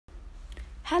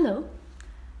Hello,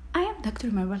 I am Dr.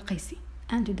 Marwa Al-Qaisi,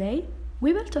 and today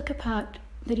we will talk about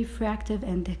the refractive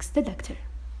index detector.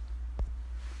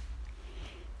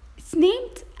 It's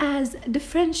named as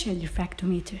differential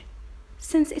refractometer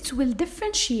since it will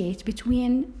differentiate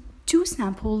between two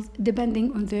samples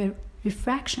depending on their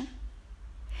refraction.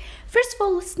 First of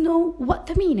all, let's know what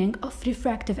the meaning of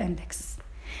refractive index.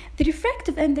 The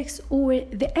refractive index, or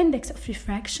the index of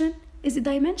refraction, is a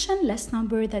dimensionless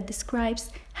number that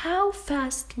describes how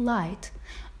fast light,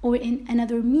 or in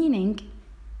another meaning,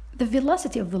 the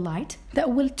velocity of the light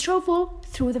that will travel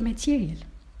through the material.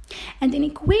 And an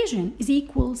equation is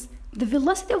equals the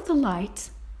velocity of the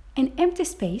light in empty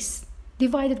space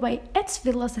divided by its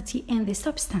velocity in the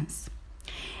substance.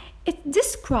 It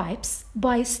describes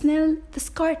by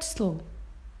Snell-Descartes law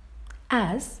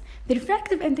as the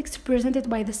refractive index represented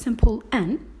by the symbol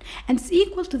n, and is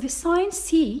equal to the sine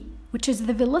c, which is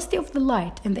the velocity of the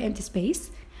light in the empty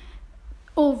space,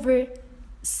 over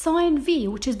sine v,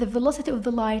 which is the velocity of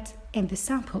the light in the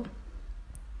sample.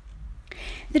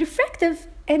 The refractive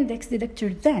index detector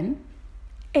then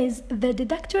is the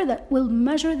detector that will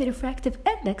measure the refractive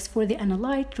index for the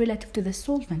analyte relative to the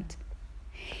solvent.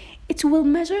 It will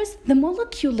measure the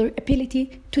molecular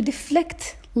ability to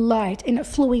deflect light in a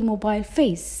flowing mobile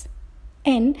phase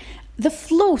in the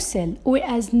flow cell, or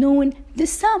as known, the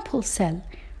sample cell,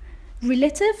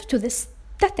 relative to the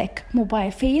static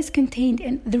mobile phase contained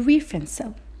in the reference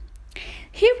cell.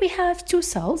 Here we have two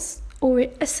cells, or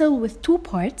a cell with two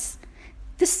parts,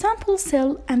 the sample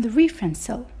cell and the reference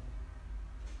cell.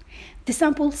 The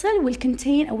sample cell will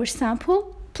contain our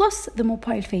sample plus the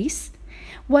mobile phase,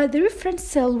 while the reference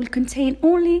cell will contain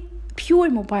only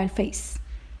pure mobile phase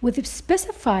with a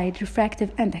specified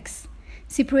refractive index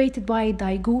separated by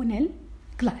diagonal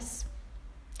glass.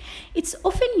 It's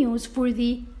often used for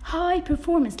the high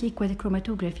performance liquid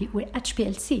chromatography, or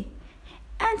HPLC,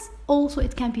 and also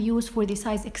it can be used for the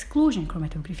size exclusion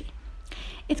chromatography.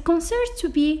 It considers to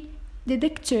be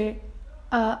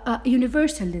a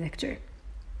universal detector,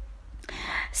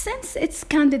 since it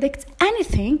can detect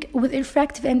anything with a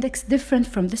refractive index different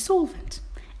from the solvent,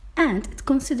 and it's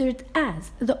considered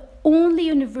as the only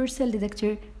universal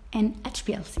detector in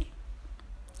HPLC.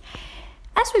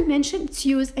 As we mentioned, it's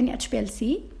used in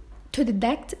HPLC to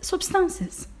detect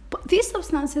substances, but these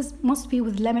substances must be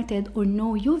with limited or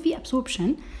no UV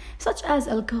absorption, such as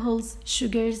alcohols,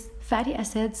 sugars, fatty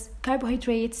acids,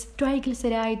 carbohydrates,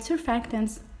 triglycerides,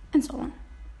 surfactants, and so on.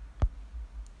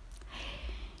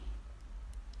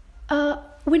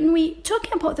 When we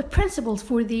talking about the principles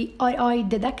for the II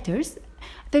detectors,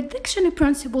 the detection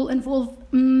principle involves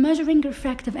measuring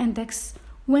refractive index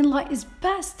when light is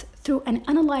passed through an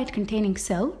analyte containing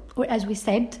cell, or as we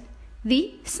said,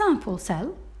 the sample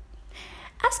cell,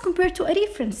 as compared to a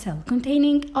reference cell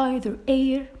containing either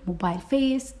air, mobile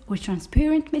phase, or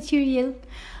transparent material.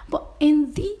 But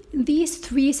in these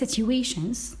three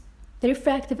situations, the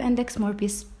refractive index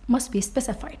must be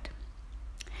specified.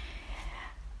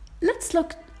 Let's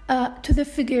look to the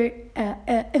figure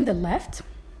in the left.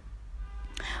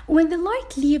 When the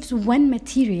light leaves one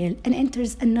material and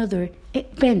enters another,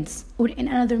 it bends, or in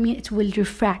another meaning, it will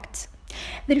refract.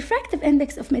 The refractive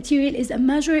index of material is a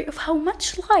measure of how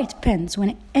much light bends when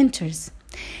it enters.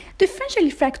 Differential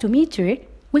refractometer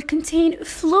will contain a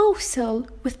flow cell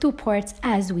with two parts,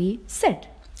 as we said.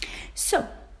 So,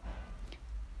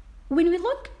 when we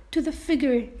look to the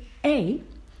figure A,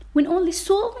 when only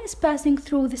solvent is passing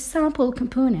through the sample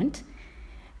component,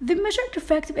 the measured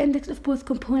refractive index of both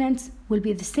components will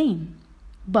be the same.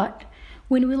 But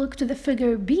when we look to the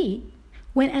figure B,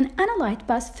 when an analyte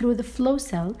passes through the flow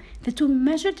cell, the two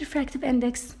measured refractive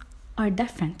index are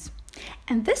different.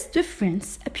 And this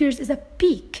difference appears as a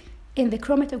peak in the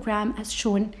chromatogram as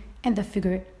shown in the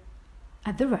figure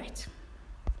at the right.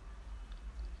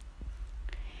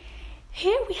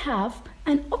 Here we have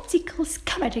an optical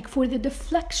schematic for the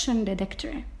deflection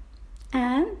detector.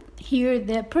 And here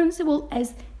the principle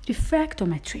is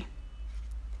refractometry.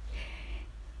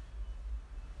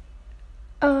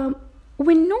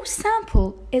 When no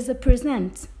sample is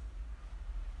present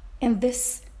in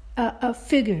this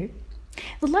figure,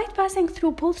 the light passing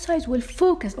through both sides will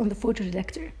focus on the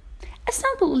photodetector. A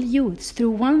sample will use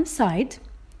through one side.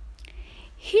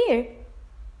 Here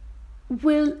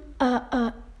will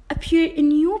appear a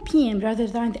new beam rather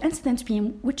than the incident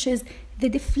beam, which is the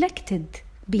deflected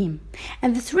beam.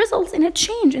 And this results in a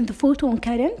change in the photon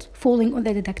current falling on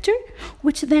the detector,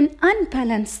 which then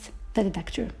unbalanced the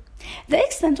detector. The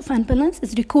extent of unbalance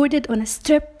is recorded on a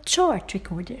strip chart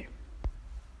recorder.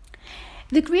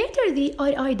 The greater the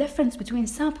II difference between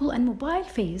sample and mobile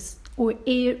phase, or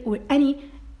air or any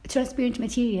transparent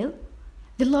material,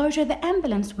 the larger the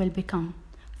imbalance will become.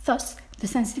 Thus, the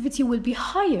sensitivity will be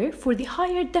higher for the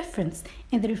higher difference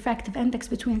in the refractive index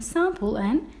between sample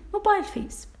and mobile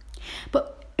phase.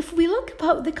 But if we look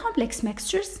about the complex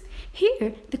mixtures,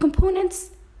 here the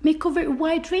components may cover a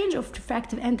wide range of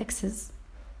refractive indexes,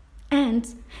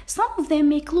 and some of them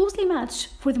may closely match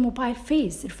for the mobile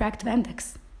phase refractive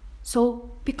index,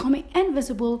 so becoming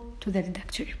invisible to the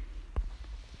detector.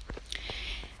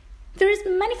 There is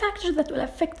many factors that will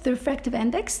affect the refractive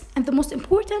index, and the most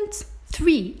important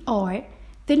three are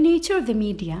the nature of the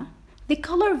media, the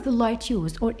color of the light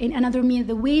used, or in another meaning,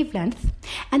 the wavelength,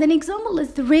 and an example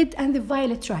is the red and the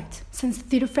violet light, since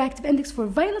the refractive index for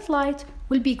violet light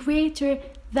will be greater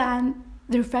than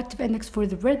the refractive index for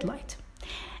the red light.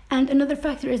 And another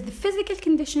factor is the physical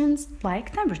conditions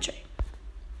like temperature.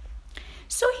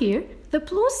 So here, the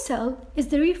blue cell is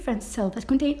the reference cell that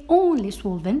contains only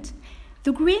solvent.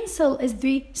 The green cell is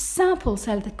the sample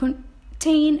cell that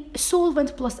contains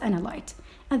solvent plus analyte.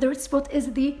 And the red spot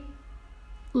is the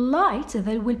light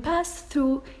that will pass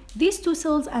through these two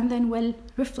cells and then will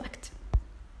reflect.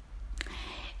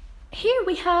 Here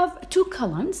we have two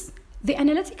columns. The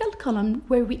analytical column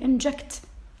where we inject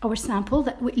our sample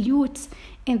that will elute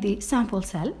in the sample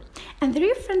cell, and the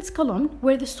reference column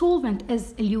where the solvent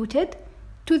is eluted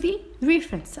to the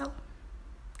reference cell.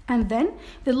 And then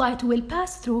the light will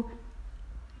pass through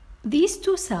these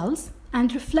two cells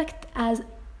and reflect as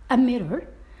a mirror,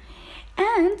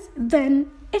 and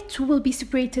then it will be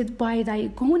separated by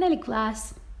diagonal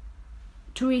glass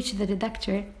to reach the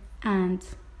detector and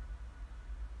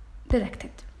detect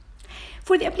it.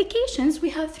 For the applications,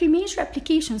 we have three major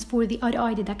applications for the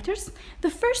RI detectors. The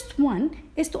first one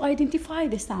is to identify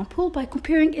the sample by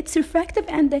comparing its refractive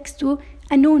index to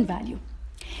a known value.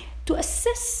 To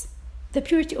assess the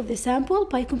purity of the sample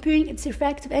by comparing its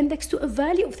refractive index to a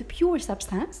value of the pure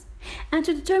substance, and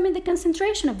to determine the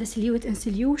concentration of the solute in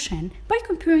solution by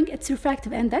comparing its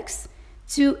refractive index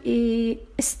to a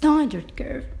standard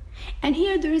curve. And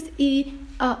here there is a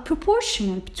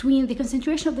proportion between the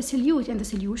concentration of the solute in the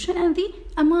solution and the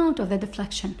amount of the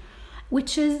deflection,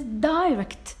 which is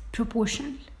direct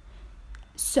proportional.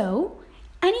 So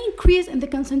any increase in the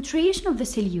concentration of the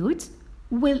solute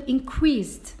will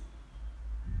increase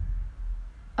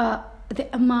the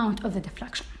amount of the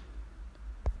deflection.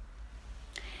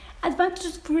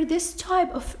 Advantages for this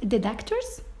type of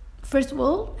detectors, first of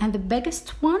all, and the biggest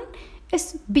one,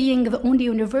 is being the only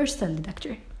universal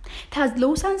detector. It has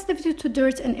low sensitivity to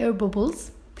dirt and air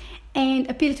bubbles, and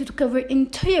ability to cover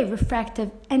entire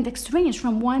refractive index range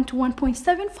from 1 to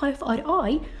 1.75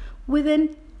 RI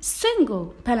within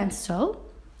single balance cell,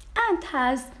 and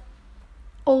has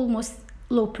almost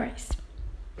low price.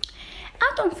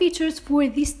 Add-on features for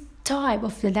this type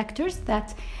of detectors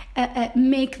that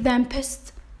make them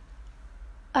best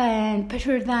and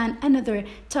better than another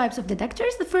types of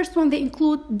detectors. The first one, they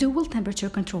include dual temperature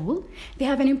control. They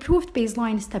have an improved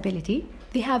baseline stability.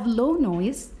 They have low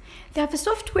noise. They have a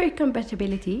software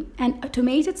compatibility and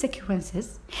automated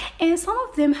sequences. And some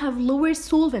of them have lower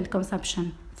solvent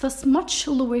consumption, thus much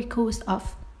lower cost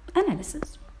of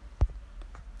analysis.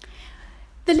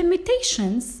 The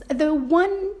limitations, the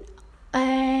one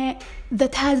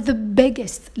that has the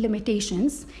biggest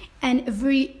limitations and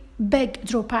very big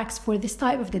drawbacks for this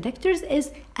type of detectors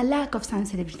is a lack of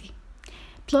sensitivity.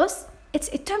 Plus, it's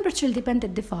a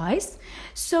temperature-dependent device,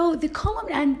 so the column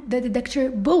and the detector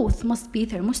both must be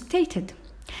thermostated.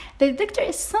 The detector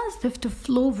is sensitive to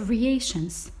flow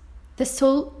variations. The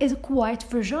cell is quite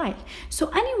fragile, so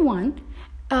anyone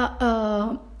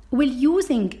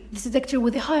using this detector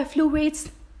with the higher flow rates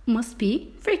must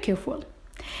be very careful.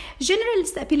 Generally,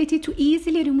 it's the ability to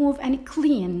easily remove and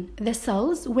clean the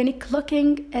cells when a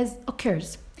clocking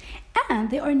occurs, and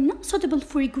they are not suitable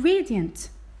for a gradient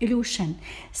elution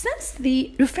since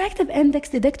the refractive index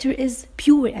detector is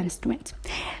pure instrument.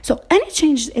 So any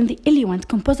changes in the eluent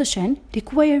composition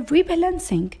require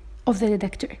rebalancing of the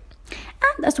detector.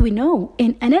 And as we know,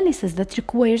 in analysis that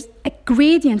requires a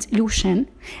gradient elution,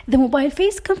 the mobile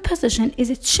phase composition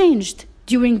is changed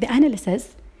during the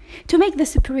analysis to make the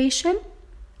separation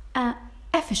an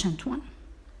efficient one.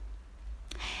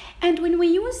 And when we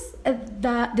use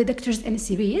the detectors in a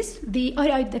series, the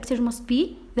RI detector must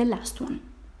be the last one.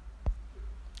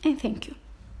 And thank you.